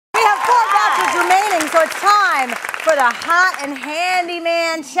for the Hot and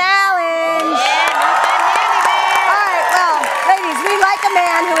Handyman Challenge. Yeah, not that All right, well, ladies, we like a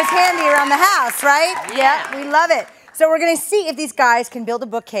man who is handy around the house, right? Yeah. We love it. So we're gonna see if these guys can build a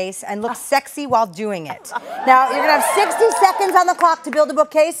bookcase and look sexy while doing it. Now, you're gonna have 60 seconds on the clock to build a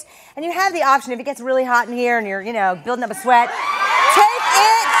bookcase, and you have the option, if it gets really hot in here and you're, building up a sweat, take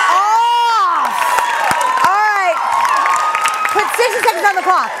it off! All right, put 60 seconds on the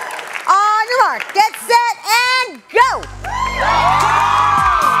clock. On your mark, get set, and go!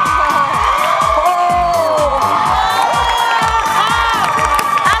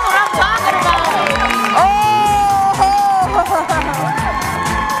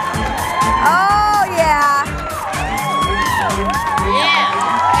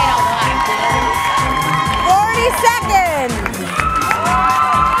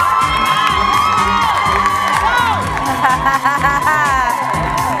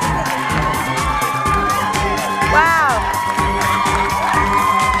 Wow.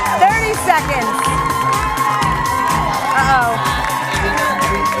 30 seconds. Uh-oh.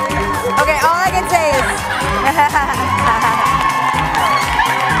 Okay, all I can say is...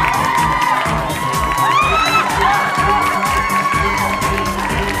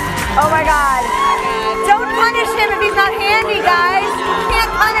 Oh my God. Don't punish him if he's not handy, guys. You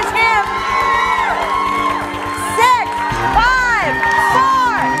can't punish him. 6, 5,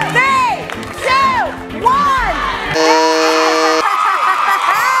 4, 3, 2, 1.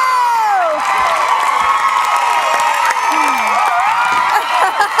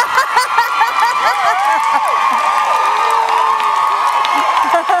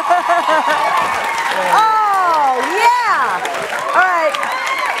 Oh, yeah. All right.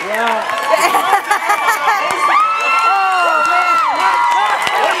 Yeah. Oh, man.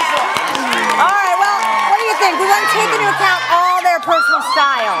 All right, well, what do you think? We want to take into account all their personal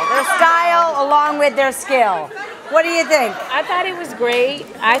style along with their skill. What do you think? I thought it was great.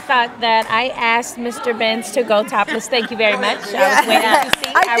 I thought that I asked Mr. Benz to go topless. Thank you very much. I was waiting to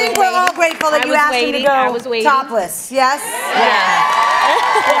see. I think we're all grateful that you asked him to go topless. Yes? Yeah.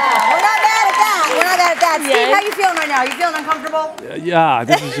 We're not mad at that. We're not mad at that. Steve, how you feeling right now? You feeling uncomfortable? Yeah,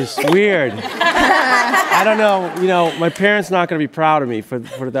 this is just weird. I don't know. My parents not going to be proud of me for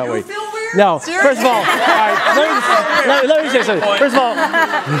it that way. You feel weird? No. Seriously? First of all, all right, let me say something. First of all,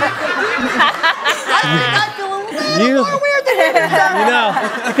 more weird than him.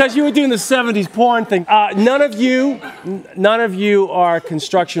 because you were doing the 70s porn thing. None of you are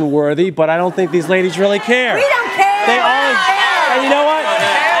construction worthy, but I don't think these ladies really care. We don't care. They all. And you know what?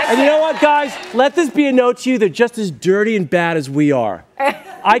 And you know what, guys? Let this be a note to you. They're just as dirty and bad as we are.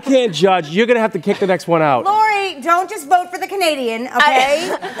 I can't judge. You're going to have to kick the next one out. Lori, don't just vote for the Canadian, okay?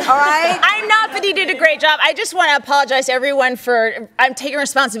 All right? I'm not, but he did a great job. I just want to apologize to everyone I'm taking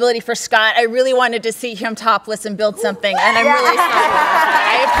responsibility for Scott. I really wanted to see him topless and build something, and I'm really sorry.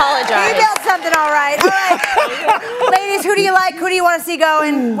 I apologize. You built something all right. All right. Ladies, who do you like? Who do you want to see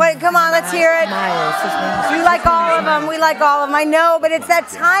going? Come on, let's hear it. You like all of them. We like all of them. I know, but it's that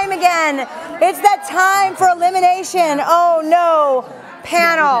time again. It's that time for elimination. Oh, no.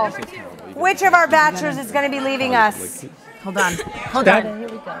 Panel. Which of our bachelors is going to be leaving us? Hold on. Here we go.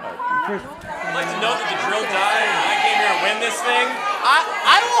 I'd like to know that the drill died and I came here to win this thing.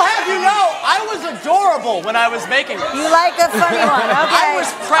 I will have you know, I was adorable when I was making it. You like a funny one. Okay. I was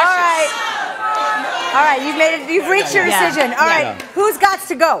precious. All right. You've reached your decision. All right. Who's got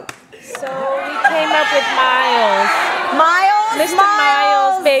to go? So we came up with Miles. Miles? Mr.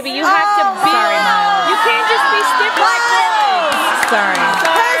 Miles, baby. You have to be. Sorry, Miles. You can't just be stiff like this. Sorry. So